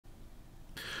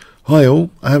Hi all,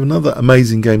 I have another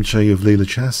amazing game to show you of Leela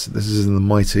Chess. This is in the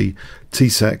mighty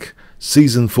TSEC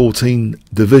Season 14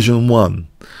 Division 1.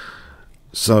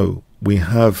 So we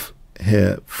have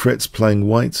here Fritz playing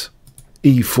white,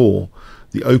 e4.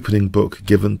 The opening book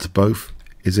given to both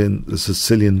is in the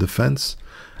Sicilian defense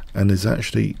and is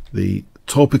actually the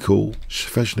topical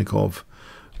Sveshnikov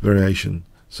variation.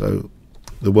 So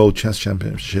the World Chess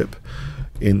Championship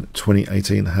in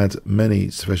 2018 had many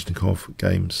Sveshnikov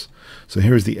games. So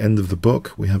here is the end of the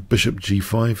book. We have bishop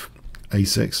g5,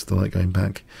 a6, the knight going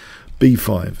back,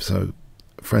 b5, so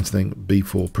threatening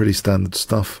b4, pretty standard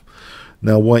stuff.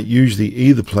 Now white usually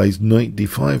either plays knight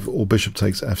d5 or bishop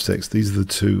takes f6. These are the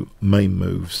two main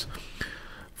moves.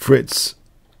 Fritz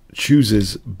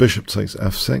chooses bishop takes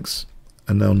f6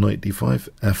 and now knight d5,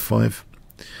 f5.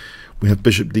 We have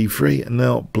bishop d3 and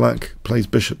now black plays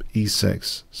bishop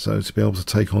e6, so to be able to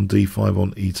take on d5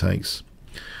 on e takes.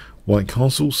 White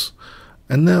castles,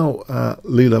 and now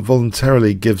Leela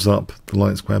voluntarily gives up the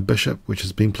light square bishop, which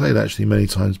has been played actually many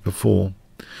times before.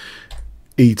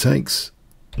 E takes,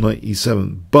 knight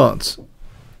e7, but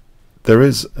there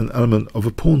is an element of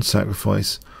a pawn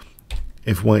sacrifice.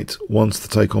 If white wants to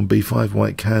take on b5,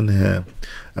 white can here,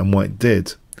 and white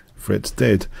did. Fritz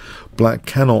did. Black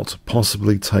cannot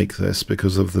possibly take this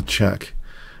because of the check,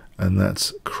 and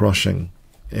that's crushing.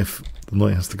 If the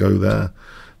knight has to go there,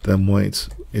 then white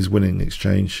is winning the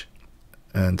exchange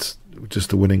and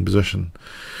just a winning position.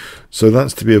 So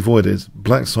that's to be avoided.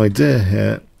 Black's idea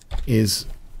here is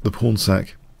the pawn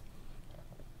sack.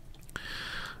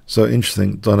 So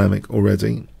interesting dynamic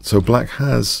already. So black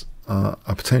has a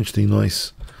potentially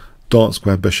nice dark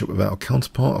square bishop without a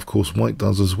counterpart. Of course white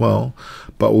does as well,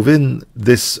 but within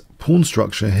this pawn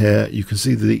structure here you can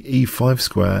see that the e5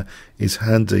 square is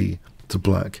handy to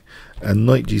black, and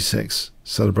knight g6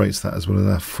 celebrates that as well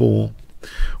as f4.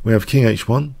 We have king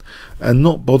h1 and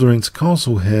not bothering to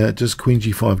castle here, just queen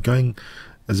g5 going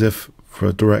as if for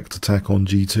a direct attack on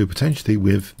g2 potentially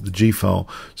with the g file.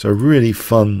 So a really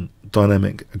fun,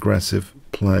 dynamic, aggressive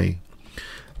play.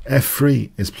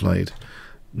 f3 is played.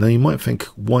 Now you might think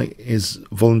white is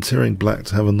volunteering black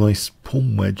to have a nice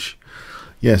pawn wedge.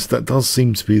 Yes, that does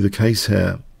seem to be the case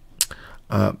here.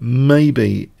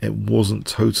 Maybe it wasn't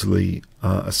totally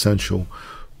essential.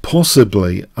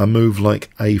 Possibly a move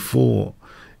like a4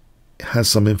 has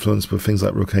some influence with things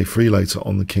like rook a3 later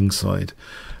on the king side.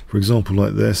 For example,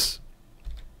 like this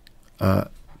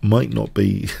might not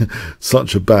be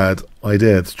such a bad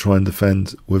idea to try and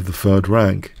defend with the third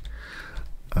rank.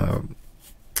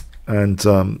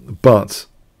 But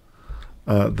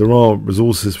there are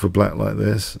resources for black like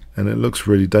this, and it looks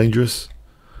really dangerous,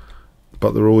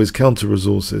 but there are always counter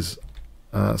resources,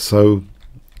 so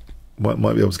might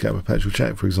be able to get a perpetual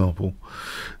check, for example,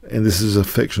 and this is a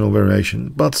fictional variation.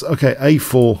 But okay,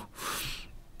 a4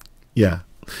 yeah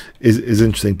is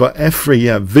interesting, but f3,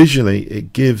 yeah, visually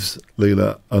it gives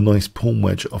Leela a nice pawn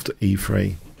wedge after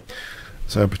e3,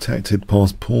 so protected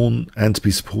past pawn and to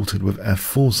be supported with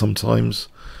f4 sometimes.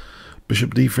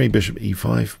 Bishop d3, bishop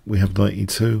e5, we have knight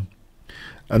e2,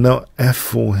 and now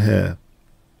f4 here.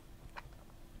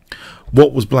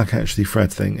 What was black actually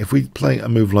threatening? If we play a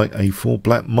move like a4,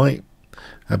 black might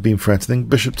have been threatening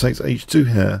bishop takes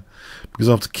h2 here, because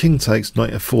after king takes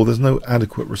knight f4, there's no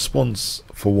adequate response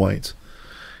for white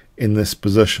in this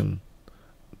position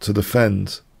to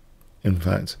defend. In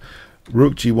fact,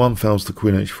 rook g1 fells to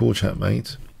queen h4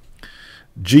 checkmate,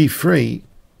 g3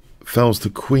 fells to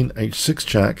queen h6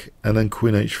 check, and then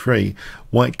queen h3.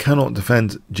 White cannot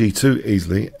defend g2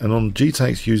 easily, and on g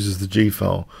takes uses the g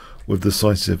file with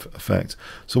decisive effect.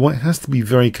 So white has to be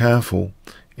very careful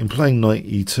in playing knight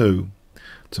e2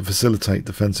 to facilitate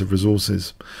defensive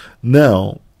resources.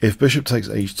 Now if bishop takes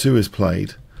h2 is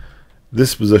played,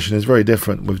 this position is very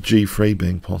different with g3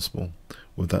 being possible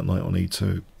with that knight on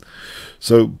e2.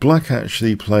 So black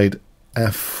actually played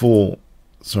f4,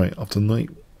 sorry, after knight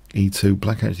e2,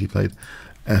 black actually played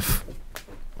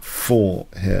f4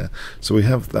 here. So we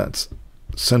have that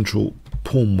central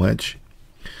pawn wedge.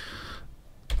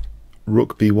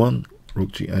 Rook b1,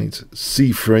 rook g8,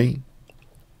 c3,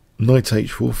 knight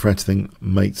h4, threatening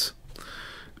mate.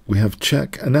 We have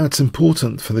check, and now it's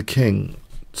important for the king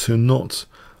to not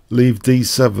leave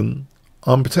d7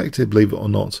 unprotected, believe it or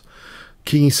not.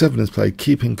 King e7 is played,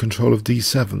 keeping control of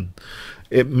d7.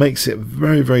 It makes it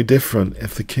very, very different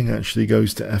if the king actually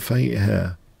goes to f8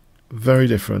 here. Very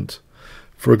different.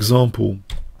 For example,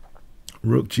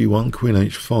 rook g1, queen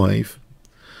h5.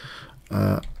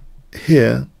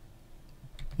 Here,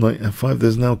 knight f5,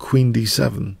 there's now queen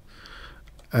d7.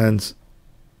 And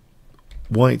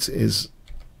white is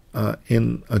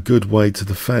in a good way to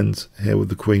defend here with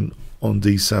the queen on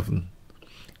d7.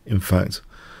 in fact,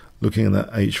 looking at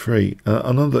that h3.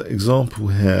 Another example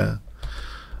here,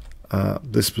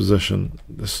 this position,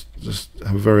 just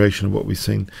have a variation of what we've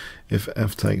seen. If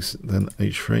f takes, then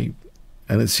h3.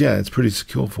 And it's pretty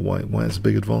secure for white. White has a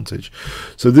big advantage.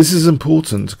 So this is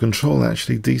important to control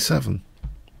actually d7.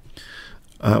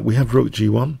 We have rook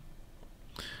g1,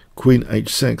 queen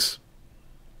h6.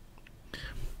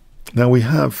 Now we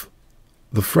have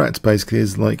the threat basically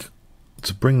is like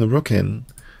to bring the rook in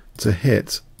to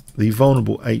hit the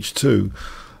vulnerable h2.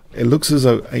 It looks as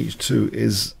though h2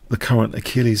 is the current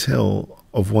Achilles heel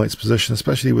of white's position,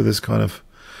 especially with this kind of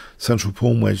central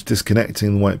pawn wedge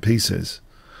disconnecting the white pieces.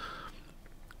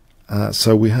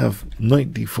 So we have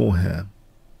knight d4 here.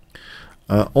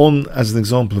 On, as an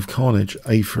example of carnage,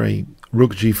 a3,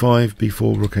 rook g5,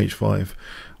 b4, rook h5,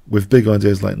 with big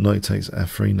ideas like knight takes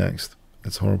f3 next.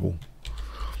 It's horrible.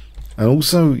 And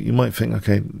also, you might think,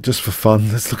 okay, just for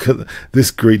fun, let's look at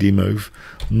this greedy move.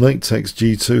 Knight takes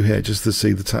g2 here, just to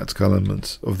see the tactical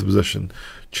elements of the position.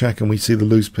 Check, and we see the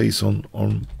loose piece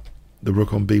on the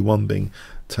rook on b1 being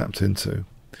tapped into.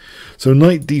 So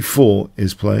knight d4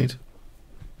 is played.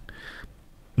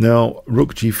 Now,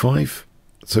 rook g5,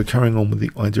 so carrying on with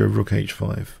the idea of rook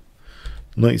h5.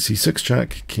 Knight c6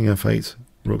 check, king f8,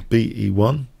 rook b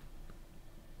e1.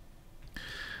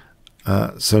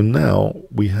 So now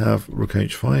we have rook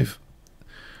h5,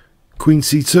 queen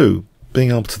c2, being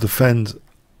able to defend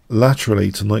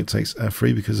laterally to knight takes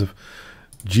f3 because of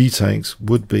g takes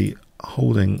would be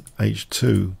holding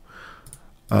h2.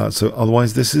 So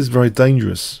otherwise this is very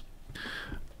dangerous.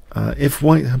 If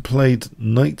white had played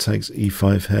knight takes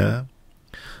e5 here,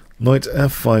 knight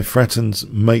f5 threatens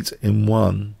mate in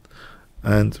 1,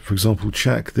 and for example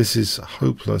check, this is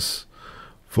hopeless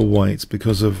for white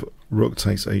because of rook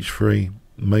takes h3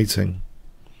 mating.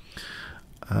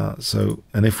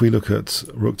 And if we look at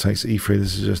rook takes e3,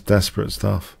 this is just desperate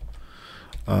stuff.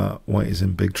 White is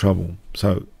in big trouble.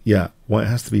 So yeah, white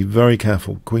has to be very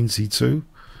careful. Queen c2,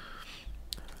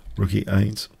 rook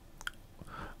e8.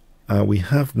 We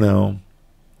have now,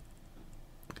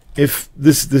 if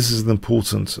this is an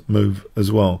important move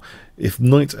as well, if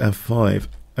knight f5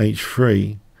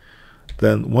 h3,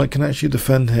 then white can actually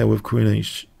defend here with queen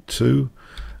h2,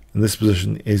 and this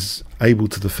position is able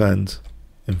to defend,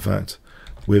 in fact,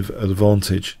 with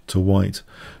advantage to white.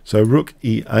 So rook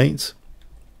e8,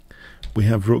 we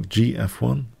have rook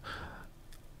gf1,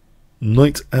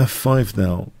 knight f5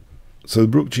 now. So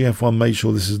rook gf1 made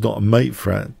sure this is not a mate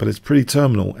threat, but it's pretty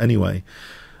terminal anyway.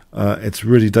 It's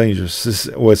really dangerous.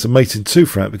 It's a mate in 2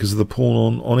 threat because of the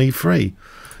pawn on e3,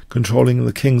 controlling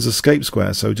the king's escape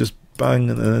square. So just bang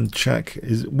and then check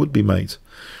would be mate.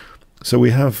 So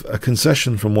we have a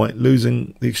concession from white,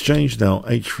 losing the exchange now,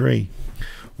 h3.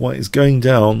 White is going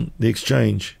down the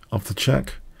exchange after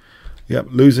check. Yep,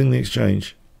 losing the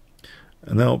exchange.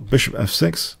 And now bishop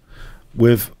f6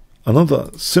 with another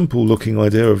simple looking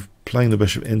idea of playing the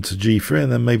bishop into g3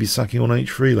 and then maybe sacking on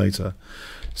h3 later.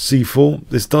 c4,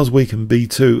 this does weaken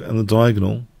b2 and the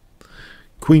diagonal.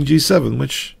 Queen g7,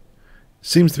 which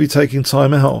seems to be taking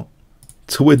time out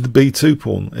to win the b2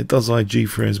 pawn. It does eye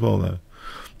g3 as well though.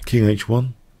 King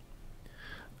h1.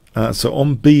 So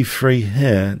on b3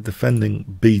 here,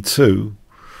 defending b2,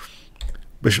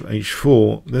 bishop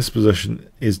h4, this position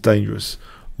is dangerous.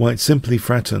 White simply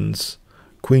threatens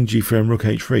queen g3 and rook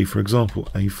h3. For example,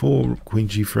 a4, queen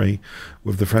g3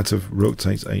 with the threat of rook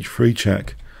takes h3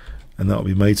 check, and that will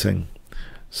be mating.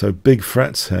 So big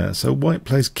threats here. So white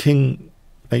plays king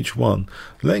h1,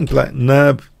 letting black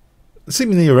nab,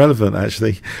 seemingly irrelevant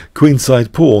actually,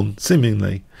 queenside pawn,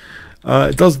 seemingly.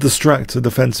 It does distract a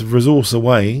defensive resource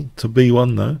away to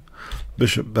b1 though.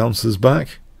 Bishop bounces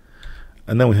back,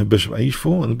 and then we have bishop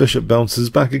h4, and the bishop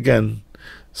bounces back again.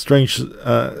 Strange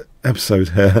episode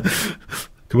here.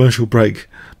 Commercial break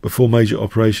before major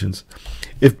operations.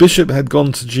 If bishop had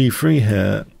gone to g3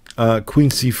 here, queen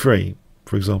c3,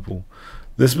 for example,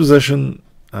 this position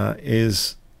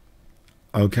is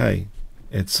okay.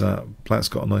 It's black's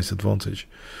got a nice advantage.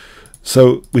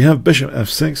 So we have bishop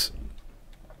f6,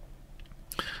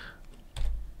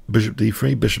 bishop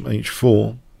d3, bishop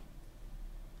h4,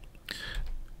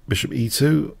 bishop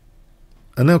e2,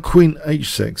 and now queen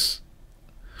h6.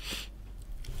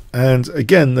 And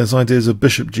again, there's ideas of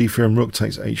bishop g3 and rook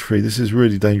takes h3. This is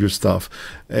really dangerous stuff.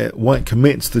 White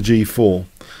commits to g4.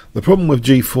 The problem with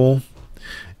g4,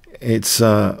 it's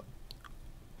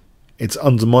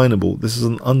underminable. This is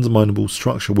an underminable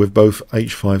structure with both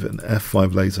h5 and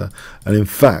f5 later. And in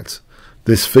fact,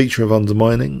 this feature of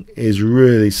undermining is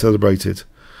really celebrated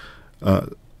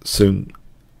soon.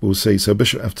 We'll see. So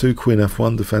bishop f2, queen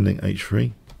f1, defending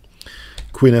h3.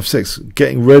 Queen f6,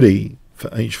 getting ready for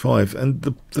h5. And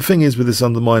the thing is with this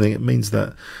undermining, it means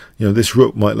that, you know, this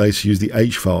rook might later use the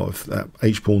h file if that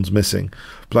h pawn's missing.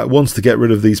 Black wants to get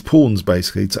rid of these pawns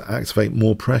basically to activate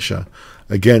more pressure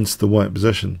against the white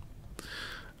position.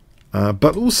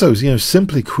 But also, you know,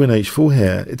 simply queen h4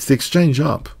 here, it's the exchange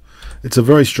up. It's a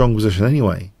very strong position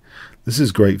anyway. This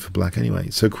is great for black anyway.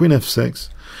 So queen f6,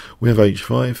 we have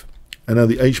h5, and now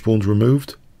the h pawn's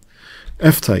removed.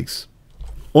 F takes.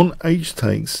 On h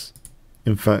takes,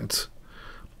 in fact,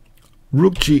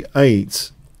 rook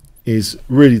g8 is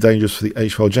really dangerous for the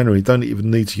h file generally. Don't even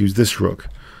need to use this rook.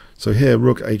 So here,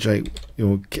 rook h8, you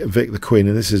know, evict the queen,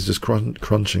 and this is just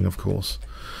crunching, of course,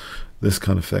 this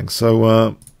kind of thing.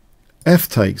 So f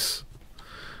takes.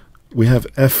 We have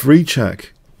f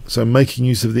recheck. So making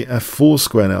use of the f4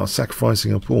 square now,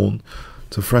 sacrificing a pawn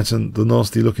to threaten the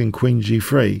nasty looking queen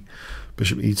g3,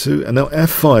 bishop e2, and now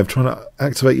f5, trying to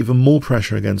activate even more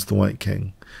pressure against the white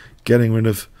king, getting rid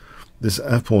of this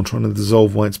f pawn, trying to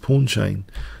dissolve white's pawn chain.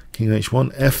 King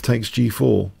h1, f takes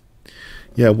g4.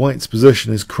 Yeah, white's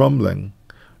position is crumbling.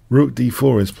 Rook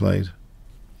d4 is played.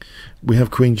 We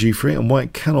have queen g3, and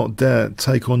white cannot dare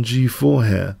take on g4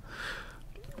 here.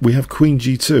 We have queen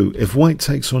g2. If white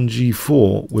takes on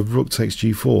g4 with rook takes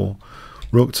g4,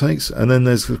 rook takes, and then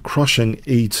there's the crushing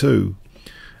e2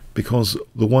 because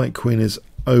the white queen is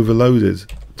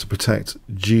overloaded to protect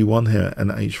g1 here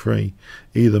and h3.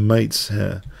 Either mates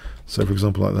here, so for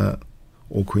example like that,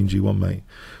 or queen g1 mate.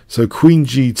 So queen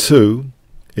g2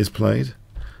 is played.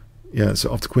 Yeah,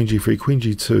 so after queen g3, queen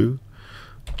g2,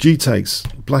 g takes.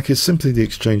 Black is simply the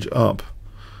exchange up,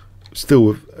 still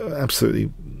with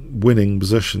absolutely winning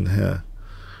position here.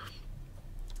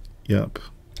 Yep,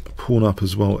 pawn up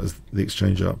as well as the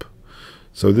exchange up.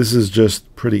 So this is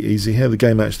just pretty easy here. The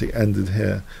game actually ended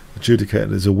here,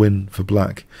 adjudicated as a win for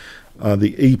black.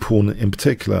 The e pawn in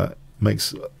particular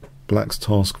makes black's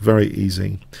task very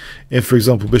easy. If for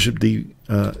example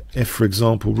if for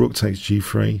example rook takes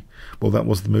g3, well that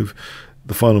was the move,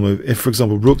 the final move. If for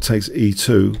example rook takes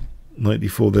e2, knight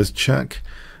d4, there's check,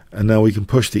 and now we can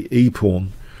push the e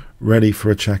pawn ready for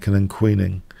a check and then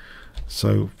queening.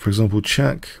 So for example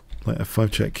check, knight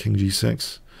f5 check, king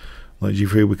g6, knight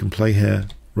g3, we can play here,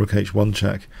 rook h1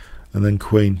 check, and then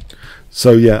queen.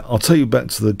 So yeah, I'll take you back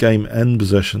to the game end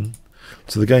position.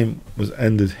 So the game was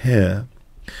ended here.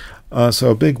 So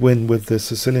a big win with the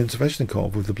Sicilian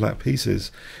Sveshnikov with the black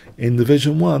pieces in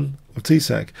Division 1 of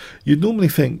TSEC. You'd normally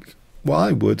think, well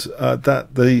I would,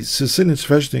 that the Sicilian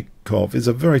Sveshnikov is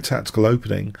a very tactical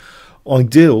opening,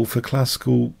 ideal for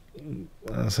classical,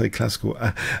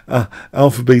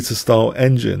 alpha beta style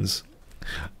engines.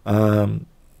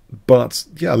 But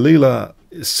yeah, Leela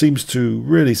seems to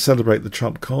really celebrate the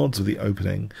trump cards of the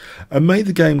opening and made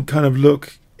the game kind of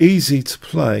look easy to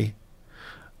play,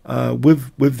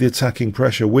 with the attacking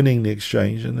pressure, winning the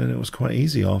exchange, and then it was quite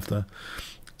easy after.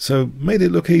 So made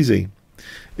it look easy.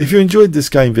 If you enjoyed this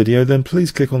game video, then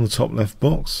please click on the top left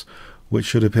box, which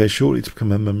should appear shortly, to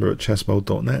become a member at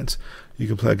chessbowl.net. You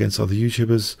can play against other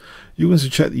YouTubers. You can also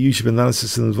check the YouTube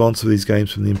analysis in advance of these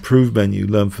games from the improved menu,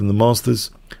 learn from the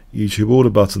masters, YouTube order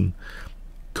button.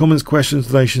 Comments, questions,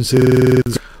 donations,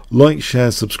 like,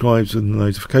 share, subscribe with the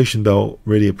notification bell,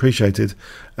 really appreciated.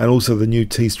 And also the new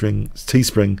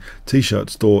Teespring t-shirt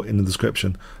store in the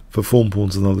description for form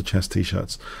pawns and other chess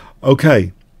t-shirts.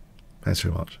 Okay, thanks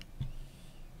very much.